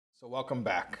So welcome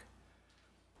back.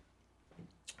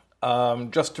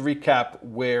 Just to recap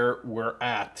where we're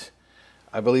at,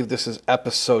 I believe this is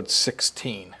episode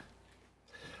 16.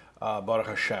 Baruch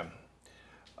Hashem.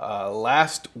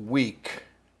 Last week,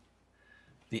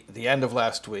 the end of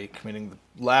last week, meaning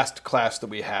the last class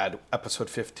that we had, episode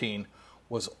 15,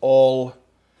 was all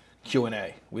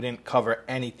Q&A. We didn't cover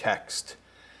any text.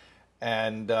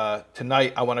 And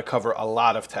tonight I want to cover a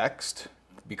lot of text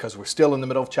because we're still in the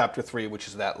middle of chapter 3, which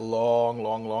is that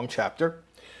long chapter.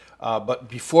 But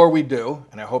before we do,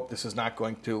 and I hope this is not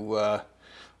going to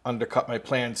undercut my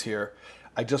plans here,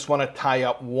 I just want to tie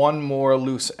up one more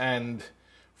loose end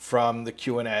from the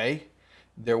Q&A.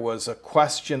 There was a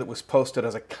question that was posted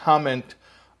as a comment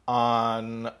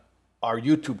on our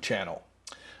YouTube channel.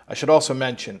 I should also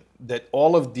mention that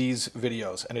all of these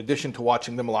videos, in addition to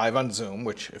watching them live on Zoom,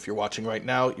 which if you're watching right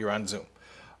now, you're on Zoom,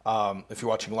 if you're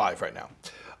watching live right now.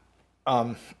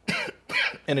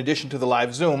 In addition to the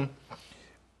live Zoom,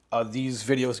 these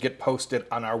videos get posted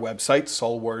on our website,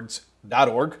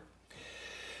 soulwords.org.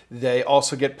 They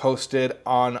also get posted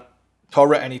on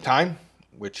Torah Anytime,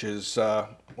 which is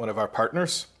one of our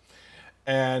partners.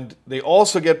 And they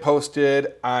also get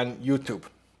posted on YouTube.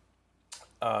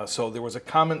 So there was a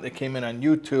comment that came in on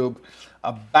YouTube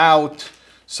about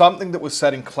something that was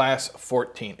said in class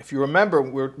 14. If you remember,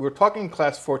 we're talking in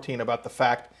class 14 about the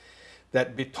fact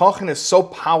that Bitachon is so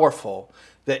powerful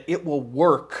that it will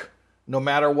work no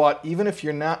matter what, even if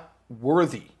you're not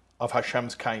worthy of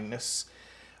Hashem's kindness.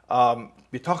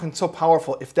 Bitachon is so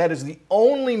powerful, if that is the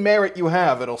only merit you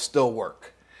have, it'll still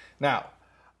work. Now,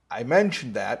 I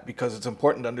mentioned that because it's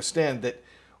important to understand that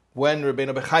when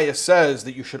Rabenu Bachaye says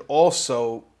that you should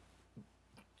also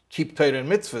keep Torah and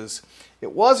mitzvahs,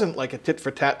 it wasn't like a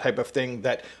tit-for-tat type of thing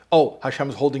that, oh,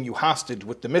 Hashem's holding you hostage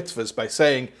with the mitzvahs by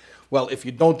saying, well, if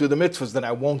you don't do the mitzvahs, then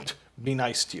I won't be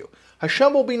nice to you.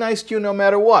 Hashem will be nice to you no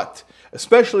matter what.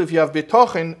 Especially if you have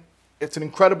Bitachon, it's an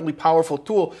incredibly powerful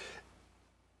tool.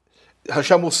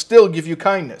 Hashem will still give you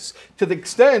kindness. To the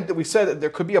extent that we said that there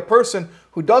could be a person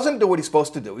who doesn't do what he's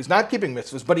supposed to do. He's not keeping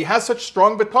mitzvahs, but he has such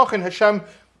strong Bitachon, Hashem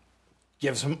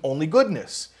gives him only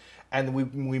goodness. And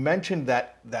we mentioned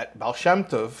that Baal Shem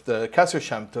Tov, the Keser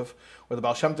Shem Tov, where the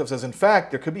Baal Shem Tov says, in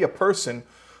fact, there could be a person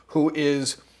who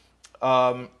is,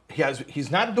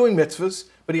 he's not doing mitzvahs,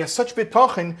 but he has such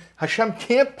bitachon, Hashem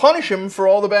can't punish him for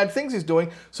all the bad things he's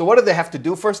doing. So what do they have to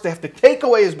do? First, they have to take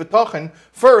away his bitachon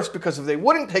first, because if they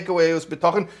wouldn't take away his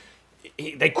bitachon,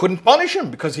 they couldn't punish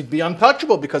him because he'd be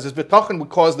untouchable, because his bitachon would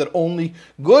cause that only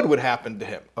good would happen to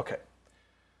him. Okay.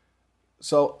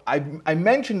 So I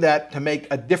mentioned that to make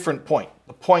a different point,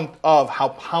 the point of how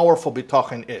powerful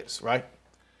bitachon is, right?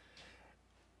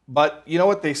 But you know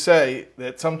what they say,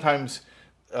 that sometimes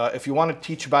if you want to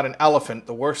teach about an elephant,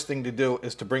 the worst thing to do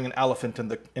is to bring an elephant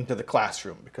into the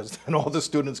classroom, because then all the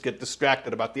students get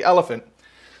distracted about the elephant.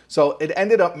 So it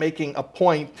ended up making a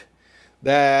point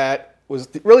that was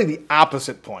really the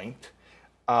opposite point.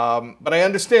 But I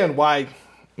understand why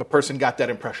the person got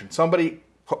that impression. Somebody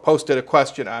posted a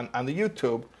question on the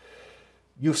YouTube.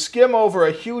 You skim over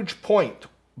a huge point,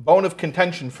 bone of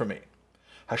contention for me.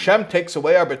 Hashem takes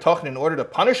away our bitachon in order to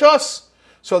punish us?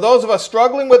 So those of us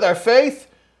struggling with our faith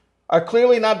are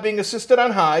clearly not being assisted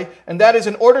on high, and that is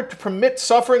in order to permit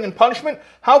suffering and punishment?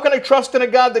 How can I trust in a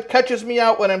God that catches me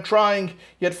out when I'm trying,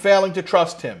 yet failing to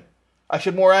trust him? I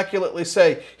should more accurately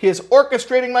say, he is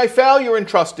orchestrating my failure and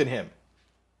trust in him.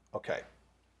 Okay.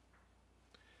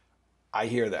 I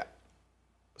hear that.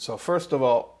 So first of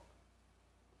all,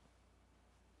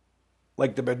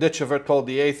 like the Berditchever told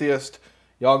the atheist,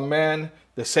 young man,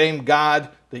 the same God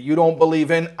that you don't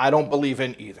believe in, I don't believe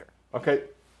in either. Okay?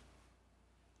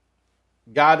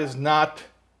 God is not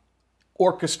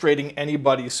orchestrating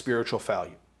anybody's spiritual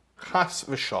value. Chas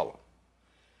v'shalom.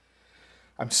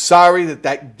 I'm sorry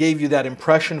that gave you that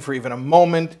impression for even a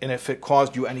moment, and if it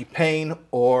caused you any pain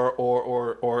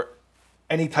or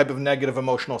any type of negative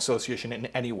emotional association in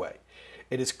any way.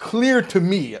 It is clear to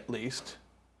me, at least,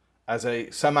 as a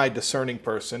semi-discerning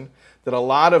person, that a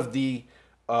lot of the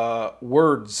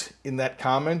words in that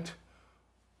comment,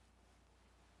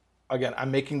 again,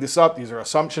 I'm making this up. These are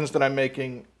assumptions that I'm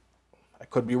making. I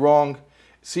could be wrong.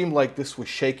 It seemed like this was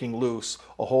shaking loose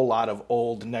a whole lot of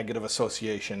old negative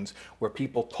associations where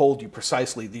people told you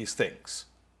precisely these things.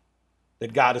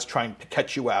 That God is trying to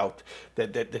catch you out,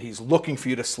 that he's looking for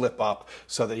you to slip up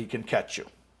so that he can catch you.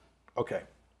 Okay.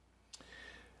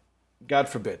 God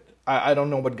forbid. I don't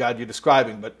know what God you're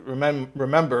describing, but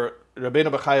remember,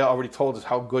 Rabenu Bachaye already told us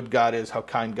how good God is, how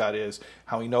kind God is,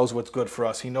 how he knows what's good for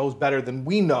us. He knows better than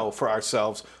we know for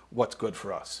ourselves what's good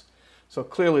for us. So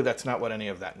clearly that's not what any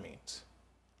of that means.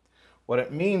 What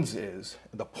it means is,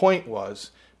 the point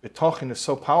was, Bitachon is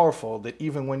so powerful that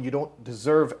even when you don't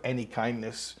deserve any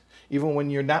kindness, even when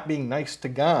you're not being nice to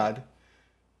God,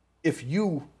 if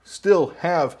you still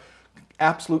have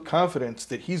absolute confidence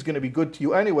that he's going to be good to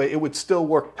you anyway, it would still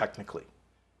work technically.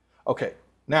 Okay,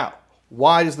 now,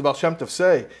 why does the Baal Shem Tov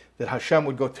say that Hashem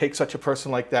would go take such a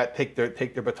person like that, take their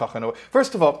Bitachon away?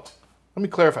 First of all, let me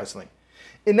clarify something.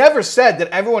 It never said that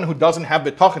everyone who doesn't have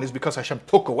Bitachon is because Hashem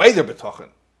took away their Bitachon.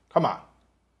 Come on.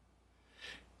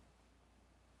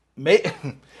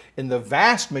 In the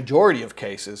vast majority of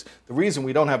cases, the reason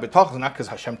we don't have Bitachon is not because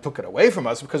Hashem took it away from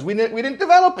us, because we didn't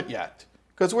develop it yet.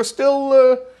 Because we're still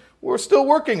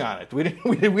working on it. We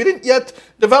didn't yet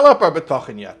develop our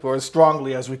Bitachon yet, or as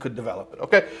strongly as we could develop it.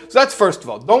 Okay, so that's first of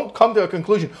all. Don't come to a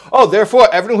conclusion. Oh, therefore,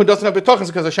 everyone who doesn't have Bitachon is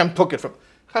because Hashem took it from.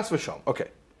 Chas v'shalom. Okay.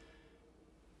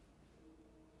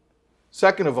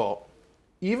 Second of all,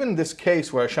 even this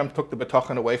case where Hashem took the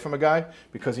Bitachon away from a guy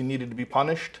because he needed to be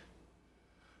punished,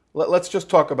 let's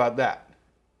just talk about that.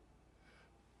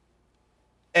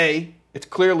 A, it's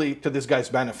clearly to this guy's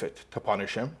benefit to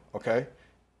punish him, okay?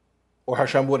 Or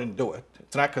Hashem wouldn't do it.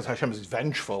 It's not because Hashem is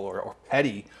vengeful or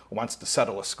petty or wants to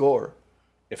settle a score.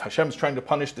 If Hashem is trying to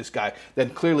punish this guy, then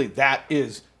clearly that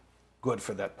is good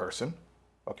for that person,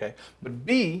 okay? But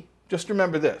B, just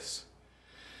remember this.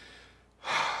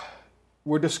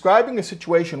 We're describing a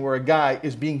situation where a guy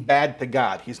is being bad to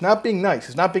God. He's not being nice.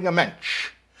 He's not being a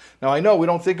mensch. Now, I know we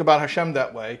don't think about Hashem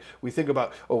that way. We think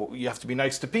about, oh, you have to be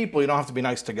nice to people. You don't have to be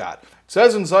nice to God. It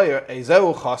says in Zayar,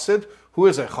 Ezeu chassid. Who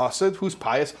is a chassid? Who's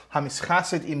pious?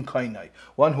 Hamischassid im kainai.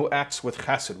 One who acts with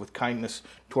chassid, with kindness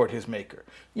toward his maker.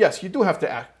 Yes, you do have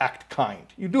to act kind.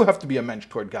 You do have to be a mensch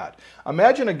toward God.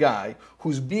 Imagine a guy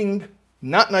who's being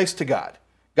not nice to God.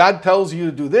 God tells you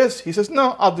to do this. He says,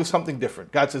 no, I'll do something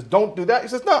different. God says, don't do that. He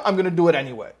says, no, I'm going to do it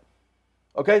anyway.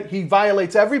 Okay? He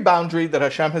violates every boundary that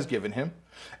Hashem has given him.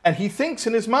 And he thinks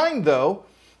in his mind, though,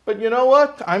 but you know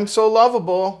what? I'm so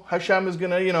lovable. Hashem is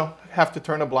going to, have to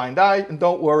turn a blind eye. And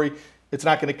don't worry, it's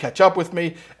not going to catch up with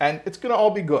me. And it's going to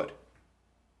all be good.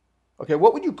 Okay,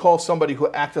 what would you call somebody who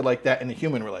acted like that in a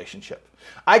human relationship?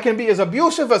 I can be as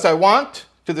abusive as I want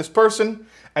to this person.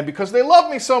 And because they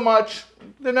love me so much,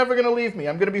 they're never going to leave me.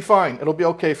 I'm going to be fine. It'll be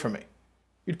okay for me.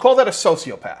 You'd call that a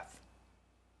sociopath.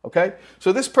 Okay?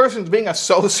 So this person's being a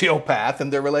sociopath in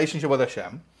their relationship with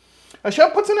Hashem.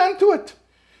 Hashem puts an end to it.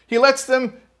 He lets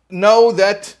them know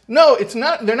that, no, it's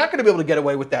not. They're not going to be able to get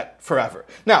away with that forever.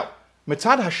 Now,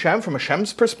 mitzad Hashem, from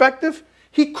Hashem's perspective,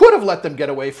 he could have let them get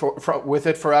away with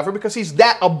it forever because he's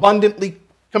that abundantly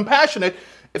compassionate.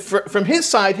 From his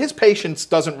side, his patience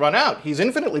doesn't run out. He's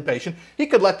infinitely patient. He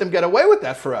could let them get away with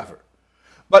that forever.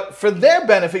 But for their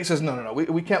benefit, he says, no,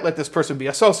 we can't let this person be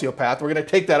a sociopath. We're going to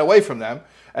take that away from them.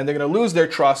 And they're going to lose their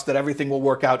trust that everything will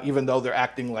work out even though they're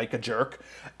acting like a jerk.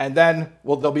 And then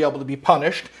they'll be able to be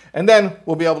punished. And then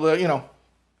we'll be able to,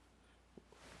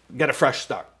 get a fresh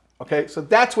start. Okay? So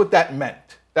that's what that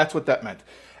meant. That's what that meant.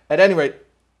 At any rate,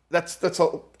 that's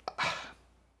all.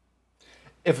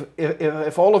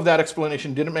 If all of that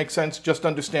explanation didn't make sense, just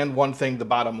understand one thing, the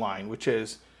bottom line, which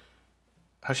is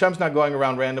Hashem's not going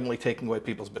around randomly taking away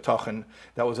people's Bitachon.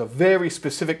 That was a very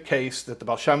specific case that the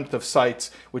Baal Shem Tov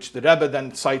cites, which the Rebbe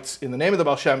then cites in the name of the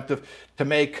Baal Shem Tov to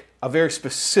make a very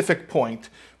specific point.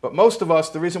 But most of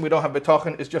us, the reason we don't have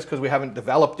Bitachon is just because we haven't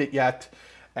developed it yet.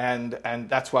 And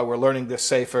that's why we're learning this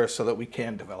safer so that we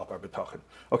can develop our Bitachon.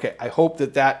 Okay, I hope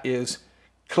that is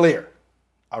clear.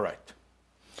 All right.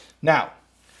 Now,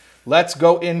 let's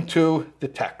go into the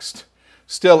text.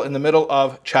 Still in the middle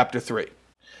of chapter 3.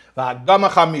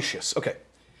 Okay,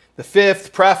 the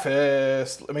fifth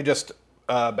preface. Let me just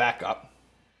back up.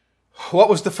 What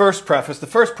was the first preface? The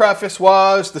first preface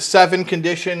was the 7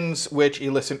 conditions which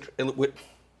elicit.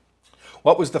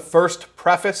 What was the first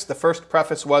preface? The first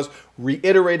preface was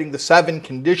reiterating the 7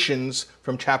 conditions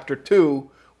from chapter 2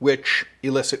 which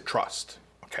elicit trust.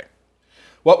 Okay.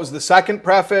 What was the second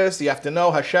preface? You have to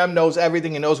know Hashem knows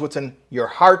everything. He knows what's in your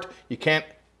heart. You can't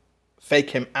fake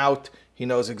him out. He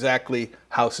knows exactly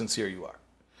how sincere you are.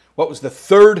 What was the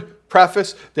third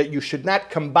preface? That you should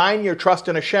not combine your trust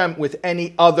in Hashem with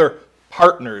any other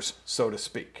partners, so to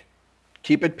speak.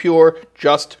 Keep it pure,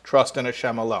 just trust in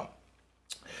Hashem alone.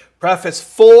 Preface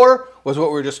 4 was what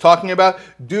we were just talking about.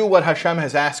 Do what Hashem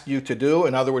has asked you to do.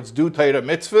 In other words, do Torah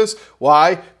mitzvahs.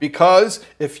 Why? Because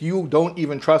if you don't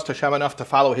even trust Hashem enough to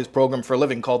follow his program for a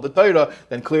living called the Torah,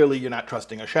 then clearly you're not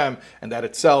trusting Hashem. And that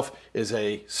itself is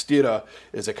a stira,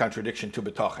 is a contradiction to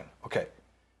Bitachon. Okay.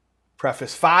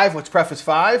 Preface 5. What's preface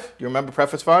 5? Do you remember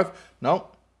preface 5? No?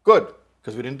 Good.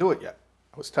 Because we didn't do it yet.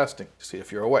 I was testing to see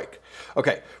if you're awake.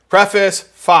 Okay. Preface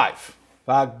 5.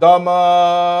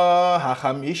 V'Hakdama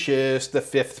HaChamishis, the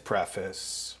fifth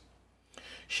preface.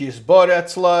 Shizbor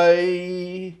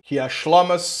etzlai ki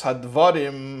hashlomas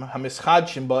hadvarim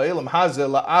hamischadshim ba'elam hazeh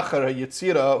la'achar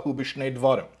hayitzira hu b'shnei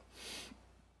dvarim.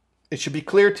 It should be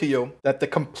clear to you that the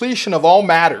completion of all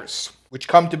matters which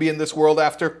come to be in this world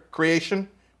after creation,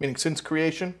 meaning since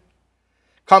creation,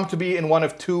 come to be in one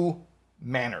of two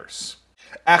manners.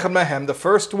 Echad mehem, the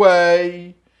first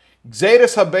way,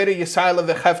 gzeres habere yisayla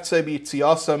v'cheftze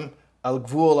b'yitziasam al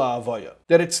gvul ha'avoya.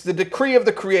 That it's the decree of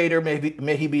the Creator,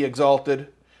 may he be exalted,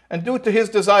 and due to his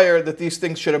desire that these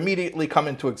things should immediately come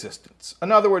into existence.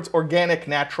 In other words, organic,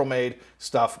 natural-made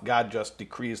stuff, God just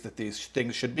decrees that these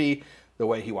things should be the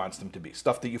way he wants them to be.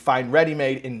 Stuff that you find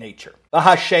ready-made in nature. The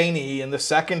hasheni, and the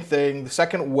second thing, the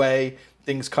second way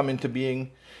things come into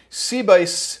being,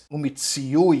 sibais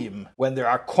umitziyuim, when there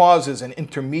are causes and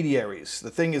intermediaries. The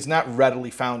thing is not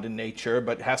readily found in nature,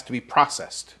 but it has to be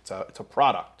processed. It's a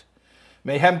product.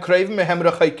 Mehem krevim, mehem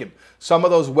rechaikim. Some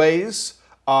of those ways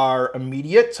are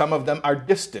immediate, some of them are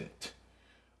distant.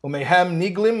 Umehem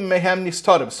niglim, mehem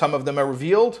nistarim. Some of them are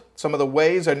revealed, some of the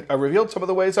ways are revealed, some of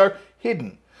the ways are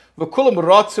hidden. But they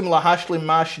all hasten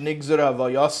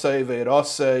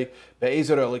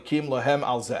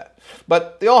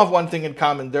have one thing in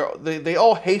common. They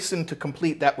all hasten to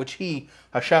complete that which He,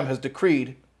 Hashem, has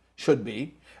decreed should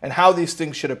be, and how these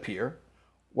things should appear,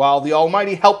 while the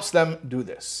Almighty helps them do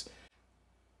this.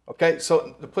 Okay,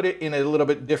 so to put it in a little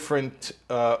bit different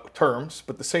terms,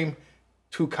 but the same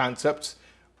two concepts,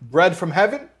 bread from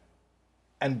heaven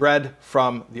and bread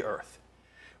from the earth.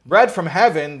 Bread from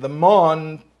heaven, the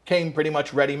mon, came pretty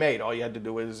much ready-made. All you had to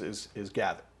do is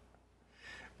gather.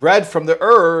 Bread from the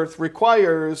earth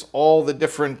requires all the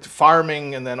different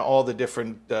farming and then all the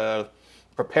different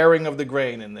preparing of the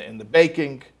grain and the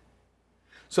baking.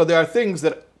 So there are things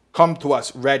that come to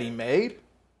us ready-made,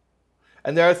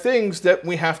 and there are things that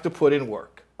we have to put in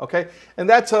work. Okay, and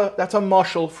that's a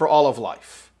mashal for all of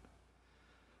life.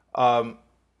 There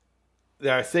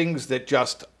are things that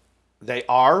just they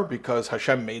are because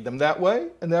Hashem made them that way,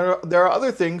 and there are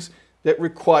other things that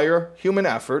require human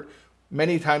effort,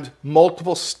 many times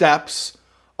multiple steps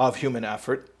of human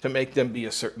effort to make them be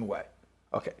a certain way.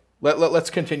 Okay,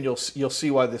 let's continue. You'll see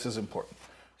why this is important.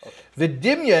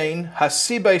 V'dimyein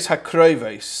hasibais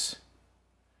hakroives.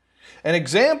 An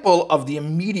example of the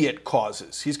immediate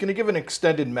causes. He's going to give an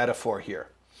extended metaphor here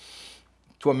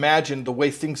to imagine the way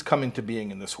things come into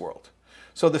being in this world.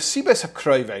 So the sibes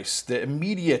hakroives, the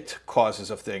immediate causes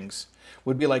of things,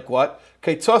 would be like what?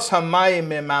 Keitzos hamayim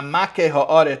memamake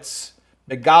haaretz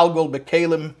begalgol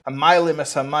bekelim hamaylim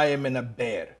es hamayim in a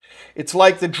bear. It's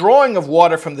like the drawing of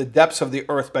water from the depths of the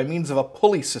earth by means of a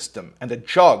pulley system and a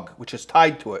jug which is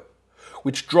tied to it,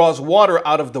 which draws water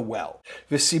out of the well.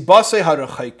 V'sibase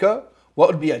harachaika, what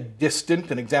would be an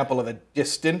example of a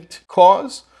distant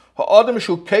cause? That would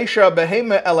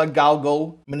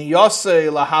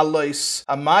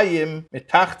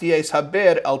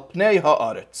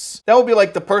be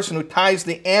like the person who ties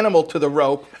the animal to the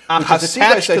rope, which is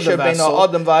attached to the vessel,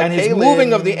 and his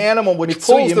moving of the animal which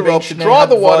pulls the rope to draw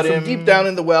the water from deep down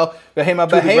in the well to the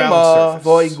ground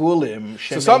surface.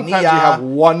 So sometimes you have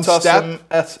one step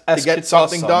to get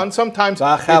something done, sometimes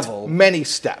it's many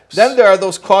steps. Then there are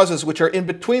those causes which are in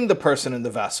between the person and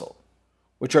the vessel,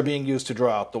 which are being used to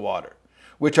draw out the water,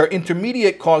 which are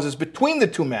intermediate causes between the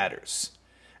two matters.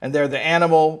 And they're the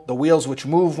animal, the wheels which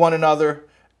move one another,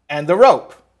 and the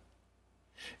rope.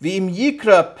 If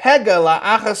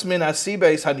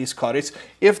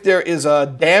there is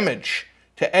a damage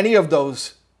to any of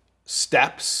those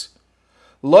steps,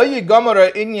 then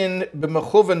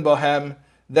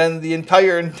the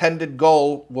entire intended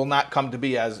goal will not come to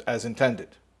be as intended.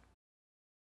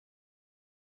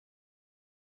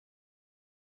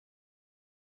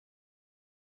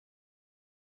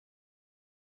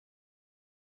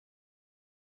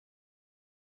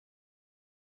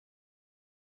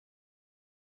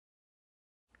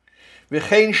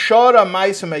 V'chein shara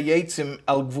ma'asem hayetzim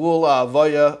el gvul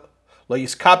ha'avoya lo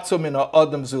yiskaptzu min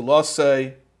ha'adam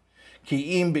zulosei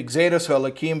ki im b'gzeres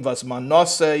ha'elakim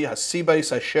v'zmanosei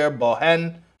hasibais asher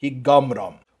bohen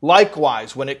higamram.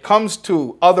 Likewise, when it comes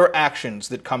to other actions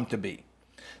that come to be,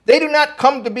 they do not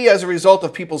come to be as a result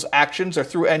of people's actions or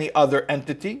through any other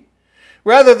entity.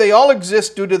 Rather, they all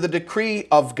exist due to the decree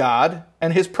of God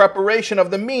and His preparation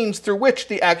of the means through which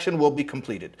the action will be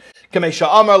completed. Kamesha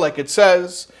Amar, like it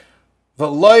says,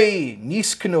 V'loi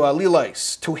niskenu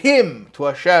alilais. To Him, to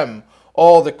Hashem,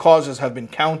 all the causes have been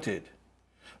counted.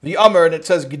 The Amar, and it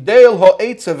says, G'deil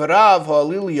ha'etzev rav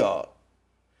ha'aliliyah.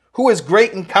 Who is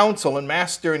great in counsel and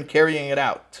master in carrying it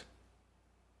out.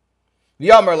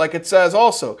 V'yamar, like it says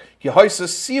also, Ki hoisa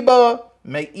siba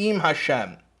me'im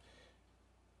Hashem.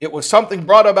 It was something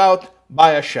brought about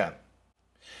by Hashem.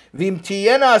 V'im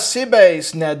tiyena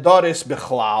sibes nedaris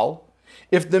bichlal.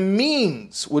 If the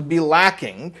means would be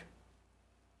lacking,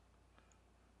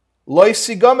 loy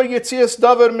sigamer yitzias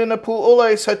davar min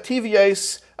ha'pu'ules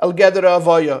hativyes al gedera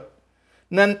avaya.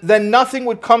 Then nothing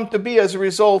would come to be as a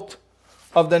result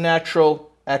of the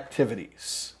natural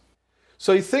activities.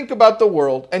 So you think about the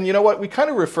world, and you know what? We kind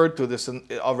of referred to this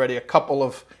already in a couple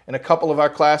of our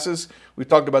classes. We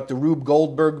talked about the Rube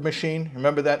Goldberg machine.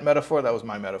 Remember that metaphor? That was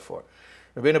my metaphor.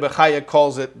 Rabenu Bachaye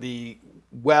calls it the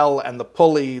well and the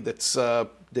pulley that's the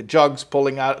jugs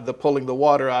pulling the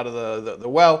water out of the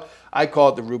well. I call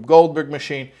it the Rube Goldberg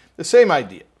machine. The same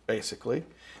idea, basically,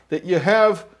 that you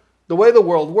have. The way the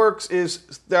world works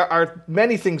is there are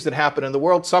many things that happen in the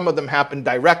world. Some of them happen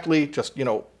directly, just,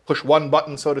 push one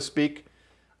button, so to speak.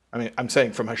 I mean, I'm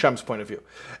saying from Hashem's point of view.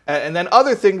 And then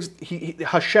other things,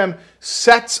 Hashem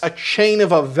sets a chain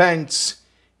of events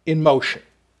in motion.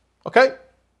 Okay?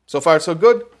 So far, so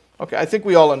good? Okay, I think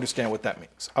we all understand what that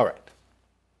means. All right.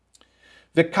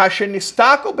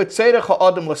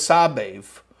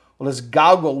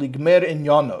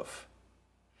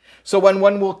 So when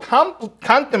one will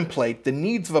contemplate the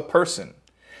needs of a person,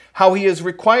 how he is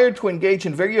required to engage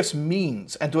in various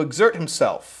means and to exert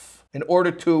himself in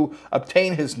order to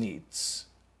obtain his needs,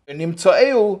 then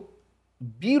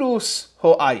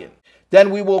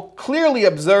we will clearly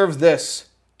observe this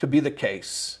to be the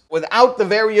case. Without the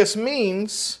various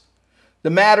means, the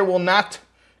matter will not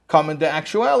come into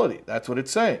actuality. That's what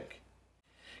it's saying.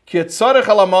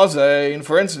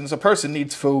 For instance, a person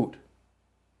needs food.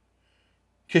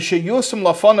 You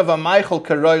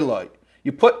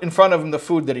put in front of him the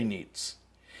food that he needs.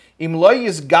 If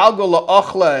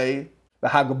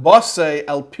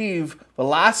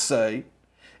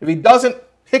he doesn't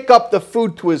pick up the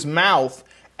food to his mouth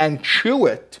and chew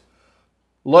it,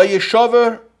 he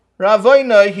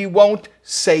won't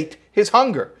sate his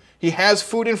hunger. He has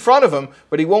food in front of him,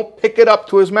 but he won't pick it up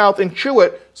to his mouth and chew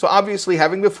it, so obviously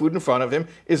having the food in front of him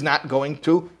is not going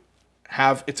to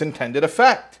have its intended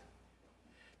effect.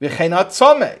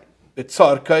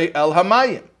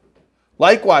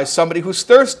 Likewise, somebody who's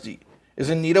thirsty is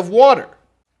in need of water.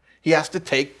 He has to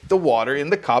take the water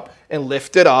in the cup and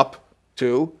lift it up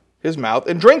to his mouth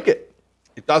and drink it.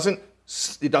 It doesn't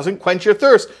quench your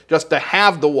thirst just to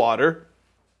have the water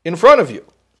in front of you.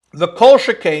 The kol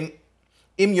shekain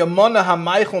im yamona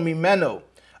hamaychel mimeno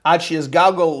ad she is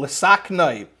galgol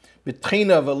lesaknai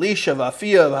b'tchina v'lisha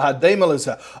v'afia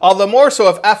v'hadeimelizah. All the more so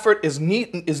if effort is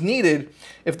needed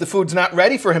if the food's not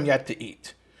ready for him yet to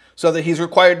eat, so that he's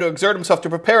required to exert himself to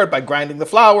prepare it by grinding the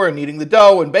flour and kneading the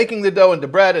dough and baking the dough into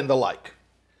bread and the like.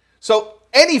 So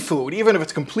any food, even if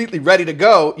it's completely ready to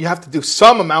go, you have to do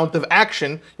some amount of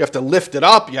action. You have to lift it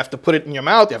up, you have to put it in your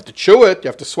mouth, you have to chew it, you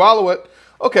have to swallow it.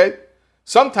 Okay,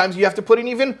 sometimes you have to put in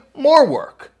even more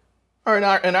work. Or in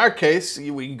our case,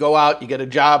 we go out, you get a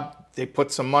job, they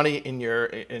put some money in your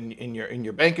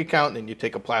bank account, and then you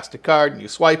take a plastic card and you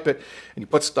swipe it, and you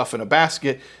put stuff in a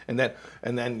basket, and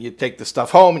then you take the stuff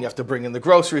home, and you have to bring in the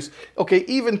groceries. Okay,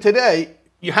 even today,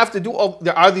 you have to do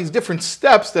there are these different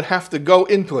steps that have to go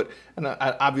into it. And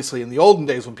obviously in the olden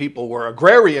days when people were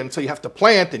agrarian, so you have to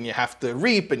plant, and you have to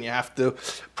reap, and you have to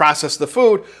process the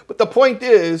food. But the point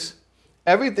is,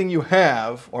 everything you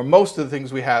have, or most of the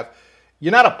things we have,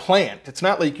 you're not a plant. It's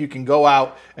not like you can go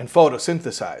out and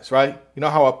photosynthesize, right? You know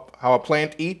how a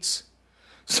plant eats?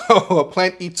 So a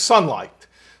plant eats sunlight.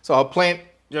 So a plant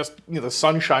just, the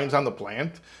sun shines on the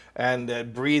plant, and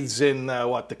it breathes in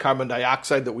the carbon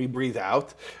dioxide that we breathe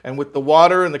out. And with the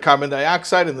water and the carbon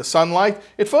dioxide and the sunlight,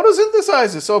 it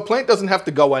photosynthesizes. So a plant doesn't have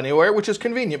to go anywhere, which is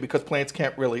convenient because plants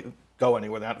can't really go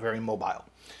anywhere. They're not very mobile.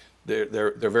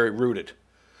 They're very rooted.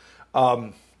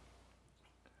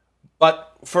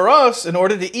 But for us, in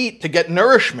order to eat, to get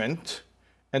nourishment,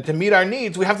 and to meet our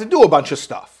needs, we have to do a bunch of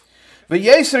stuff.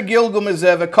 There's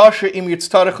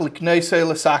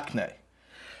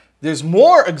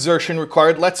more exertion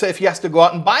required, let's say, if he has to go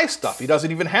out and buy stuff. He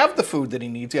doesn't even have the food that he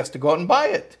needs. He has to go out and buy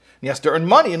it. He has to earn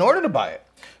money in order to buy it.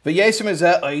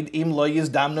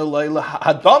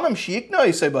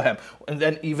 And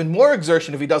then even more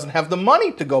exertion if he doesn't have the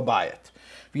money to go buy it.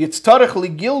 And if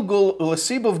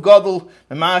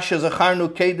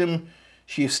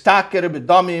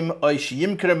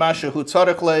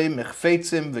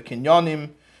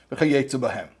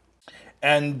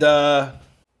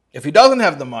he doesn't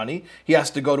have the money, he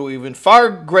has to go to even far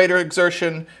greater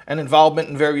exertion and involvement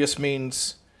in various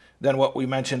means than what we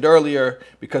mentioned earlier,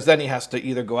 because then he has to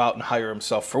either go out and hire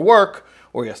himself for work,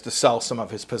 or he has to sell some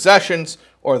of his possessions,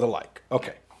 or the like.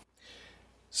 Okay.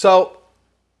 So,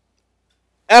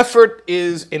 effort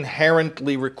is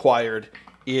inherently required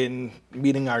in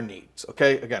meeting our needs.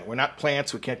 Okay? Again, we're not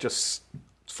plants. We can't just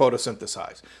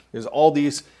photosynthesize. There's all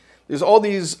these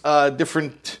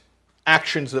different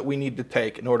actions that we need to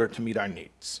take in order to meet our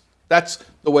needs. That's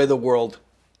the way the world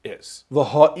is.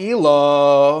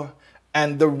 V'ha'ila,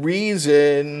 and the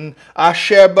reason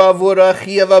asher bavura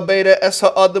chiyava beira es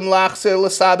ha'adam lachzer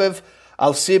l'sabev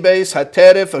al sibes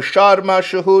haterif ashar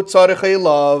mashahu tzarech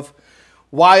elav,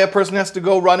 why a person has to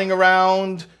go running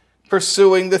around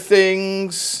pursuing the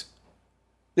things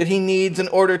that he needs in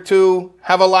order to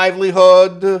have a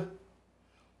livelihood.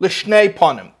 L'shnei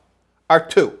panim are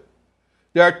two.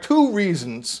 There are two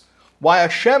reasons why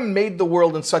Hashem made the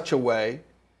world in such a way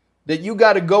that you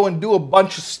got to go and do a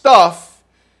bunch of stuff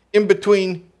in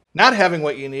between not having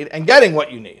what you need and getting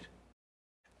what you need.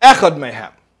 Echad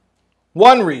mehem.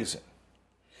 One reason.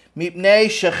 Mipnei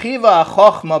shechiva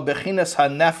ha'chochma bechinas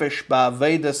ha'nefesh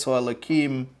ba'avedas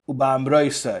ha'elakim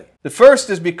u'ba'amroisei. The first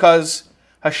is because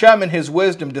Hashem in His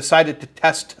wisdom decided to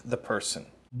test the person.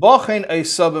 Bochen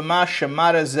eisa b'ma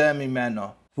shemara zeh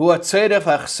mimeno v'hu hatzerech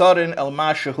ha'chsarin el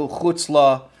ma shehu chutz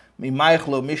la mimaych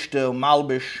lo mishte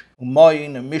u'malbish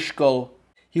u'moyin u'mishkol.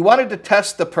 He wanted to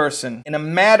test the person in a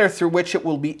matter through which it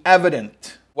will be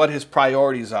evident what his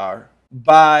priorities are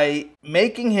by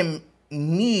making him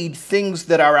need things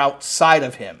that are outside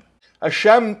of him.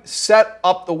 Hashem set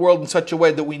up the world in such a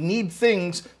way that we need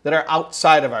things that are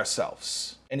outside of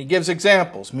ourselves. And He gives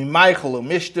examples. Mimaychel,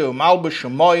 mishtu, malbush,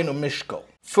 moyin, mishkol.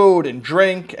 Food and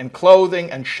drink and clothing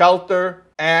and shelter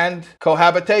and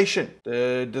cohabitation,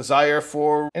 the desire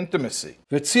for intimacy.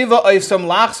 And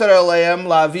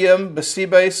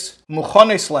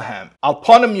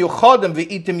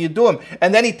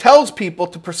then He tells people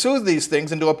to pursue these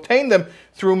things and to obtain them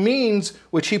through means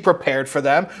which He prepared for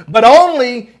them, but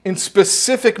only in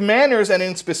specific manners and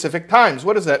in specific times.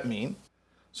 What does that mean?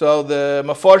 So the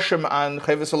Meforshim on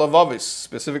Chovos HaLevavos,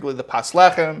 specifically the Pas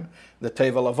Lechem, the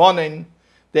Teva Lavonin,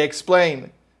 they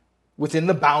explain within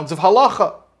the bounds of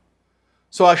halacha.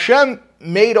 So Hashem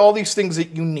made all these things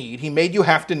that you need. He made you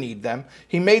have to need them.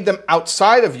 He made them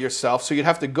outside of yourself, so you'd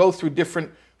have to go through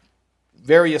different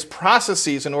various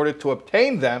processes in order to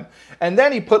obtain them. And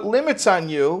then He put limits on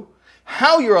you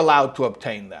how you're allowed to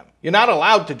obtain them. You're not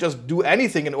allowed to just do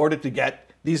anything in order to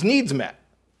get these needs met.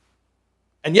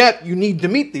 And yet you need to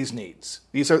meet these needs.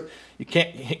 You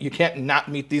can't not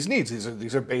meet these needs.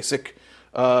 These are basic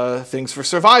things for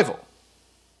survival.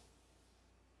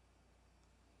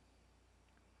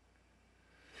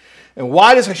 And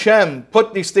why does Hashem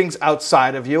put these things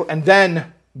outside of you and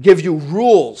then give you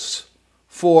rules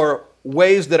for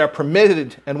ways that are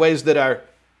permitted and ways that are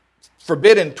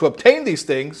forbidden to obtain these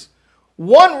things?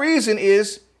 One reason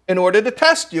is in order to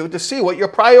test you, to see what your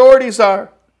priorities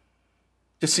are,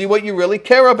 to see what you really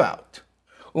care about.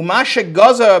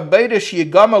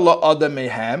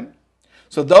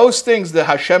 So those things that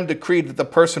Hashem decreed that the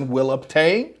person will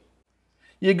obtain,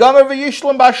 he'll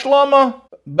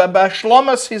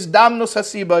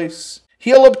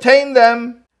obtain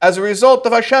them as a result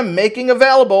of Hashem making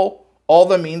available all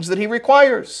the means that He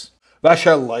requires. And the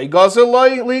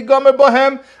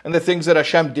things that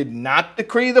Hashem did not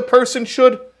decree the person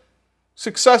should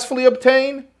successfully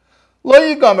obtain,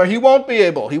 he won't be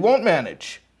able, he won't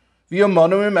manage.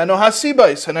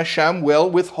 And Hashem will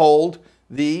withhold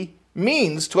the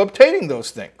means to obtaining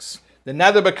those things. The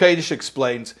Nether Bachaye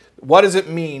explains, what does it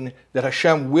mean that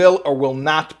Hashem will or will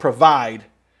not provide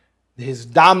His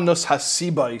damnus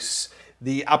hasibais,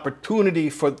 the opportunity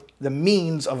for the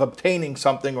means of obtaining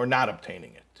something or not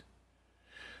obtaining it?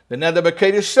 The Nether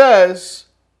Bachaye says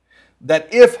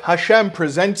that if Hashem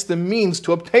presents the means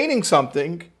to obtaining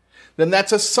something, then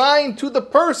that's a sign to the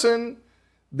person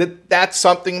that that's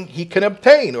something he can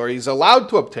obtain, or he's allowed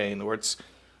to obtain, or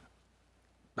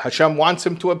Hashem wants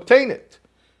him to obtain it.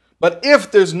 But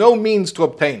if there's no means to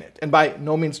obtain it, and by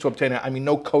no means to obtain it, I mean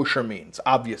no kosher means,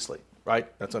 obviously, right?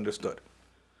 That's understood.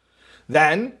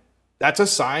 Then that's a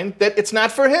sign that it's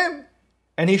not for him,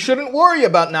 and he shouldn't worry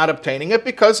about not obtaining it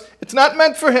because it's not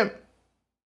meant for him.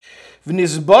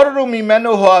 As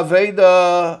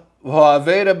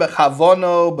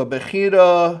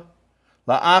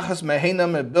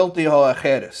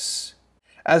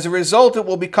a result, it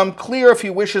will become clear if he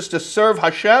wishes to serve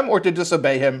Hashem or to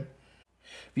disobey Him.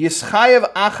 And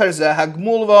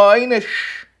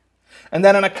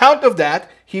then on account of that,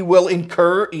 he will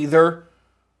incur either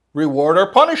reward or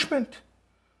punishment.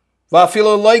 Even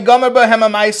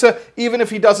if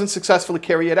he doesn't successfully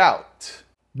carry it out.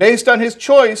 Based on his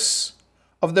choice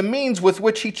of the means with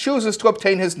which he chooses to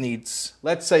obtain his needs.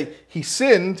 Let's say he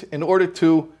sinned in order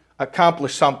to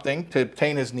accomplish something, to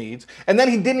obtain his needs, and then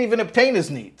he didn't even obtain his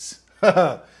needs.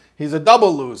 He's a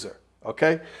double loser,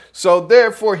 okay? So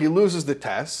therefore he loses the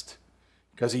test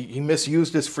because he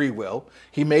misused his free will.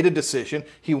 He made a decision.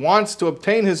 He wants to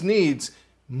obtain his needs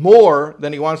more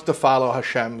than he wants to follow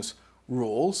Hashem's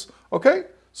rules, okay?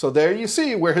 So there you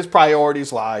see where his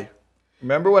priorities lie.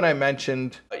 Remember when I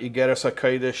mentioned Igeres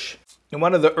HaKodesh? In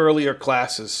one of the earlier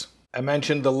classes, I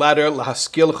mentioned the letter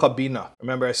Lahaskil Chabina.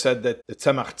 Remember I said that the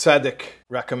Tzemach Tzedek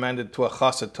recommended to a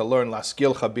chassid to learn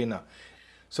Lahaskil Chabina.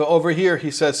 So over here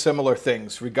he says similar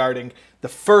things regarding the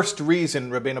first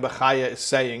reason Rabenu Bachaye is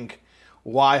saying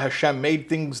why Hashem made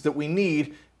things that we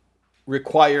need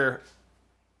require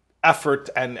effort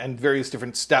and various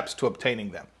different steps to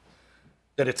obtaining them.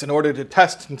 That it's in order to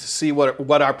test and to see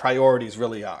what our priorities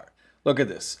really are. Look at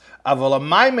this.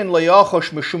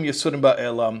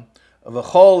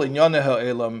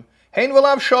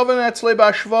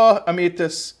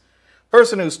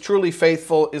 Person who's truly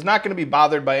faithful is not going to be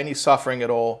bothered by any suffering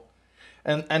at all.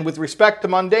 And with respect to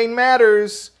mundane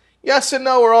matters, yes and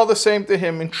no are all the same to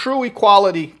him in true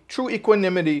equality, true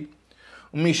equanimity.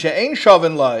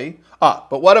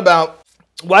 But what about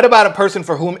a person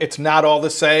for whom it's not all the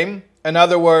same? In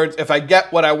other words, if I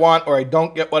get what I want or I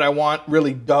don't get what I want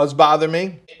really does bother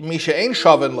me. He shows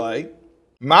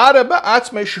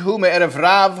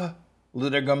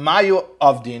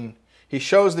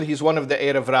that he's one of the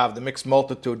Erev Rav, the mixed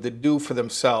multitude, that do for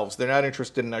themselves. They're not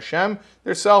interested in Hashem,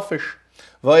 they're selfish.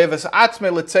 He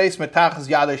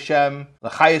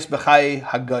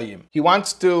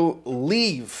wants to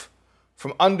leave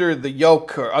from under the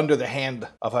yoke or under the hand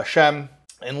of Hashem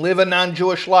and live a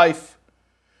non-Jewish life.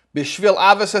 Because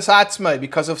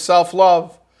of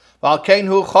self-love. And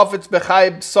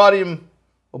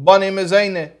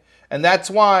that's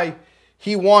why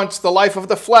he wants the life of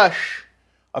the flesh,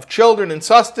 of children and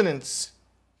sustenance.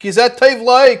 Because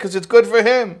it's good for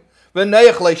him. In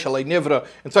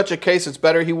such a case, it's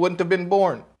better he wouldn't have been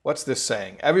born. What's this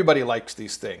saying? Everybody likes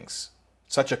these things.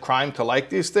 Such a crime to like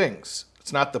these things.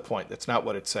 It's not the point. That's not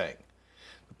what it's saying.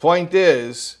 The point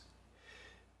is,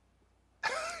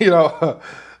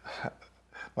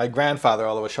 my grandfather,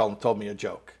 Olav Shalom, told me a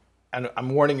joke. And I'm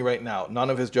warning you right now, none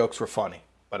of his jokes were funny,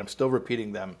 but I'm still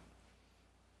repeating them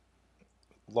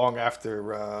long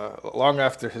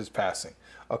after his passing.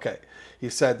 Okay, he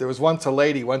said, there was once a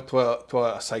lady went to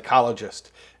a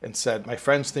psychologist and said, my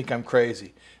friends think I'm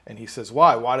crazy. And he says,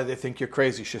 why? Why do they think you're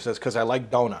crazy? She says, because I like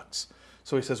donuts.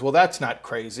 So he says, well, that's not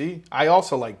crazy. I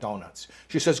also like donuts.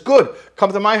 She says, good,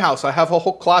 come to my house. I have a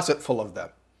whole closet full of them.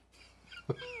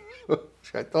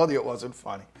 I told you it wasn't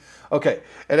funny. Okay,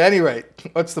 at any rate,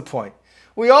 what's the point?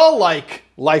 We all like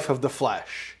life of the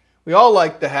flesh. We all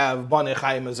like to have Banei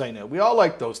Chayim Azayna. We all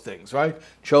like those things, right?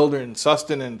 Children,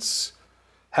 sustenance,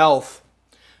 health.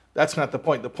 That's not the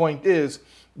point. The point is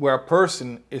where a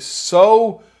person is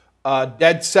so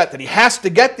dead set that he has to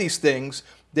get these things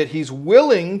that he's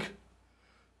willing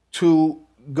to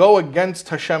go against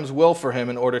Hashem's will for him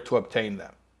in order to obtain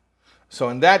them. So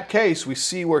in that case, we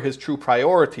see where his true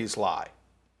priorities lie.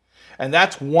 And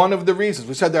that's one of the reasons.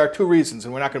 We said there are two reasons,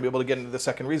 and we're not going to be able to get into the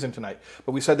second reason tonight.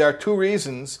 But we said there are two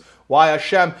reasons why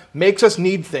Hashem makes us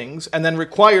need things and then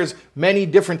requires many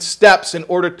different steps in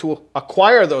order to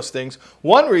acquire those things.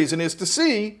 One reason is to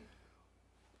see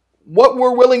what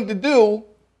we're willing to do,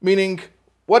 meaning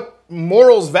what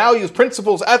morals, values,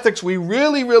 principles, ethics we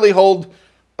really, really hold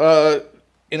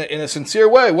in a sincere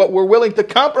way, what we're willing to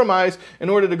compromise in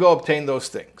order to go obtain those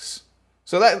things.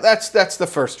 So that's the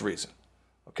first reason.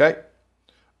 Okay?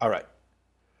 All right.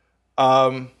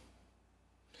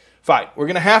 Fine. We're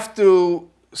going to have to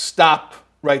stop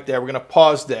right there. We're going to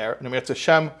pause there. And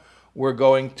Hashem, we're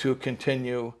going to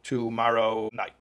continue tomorrow night.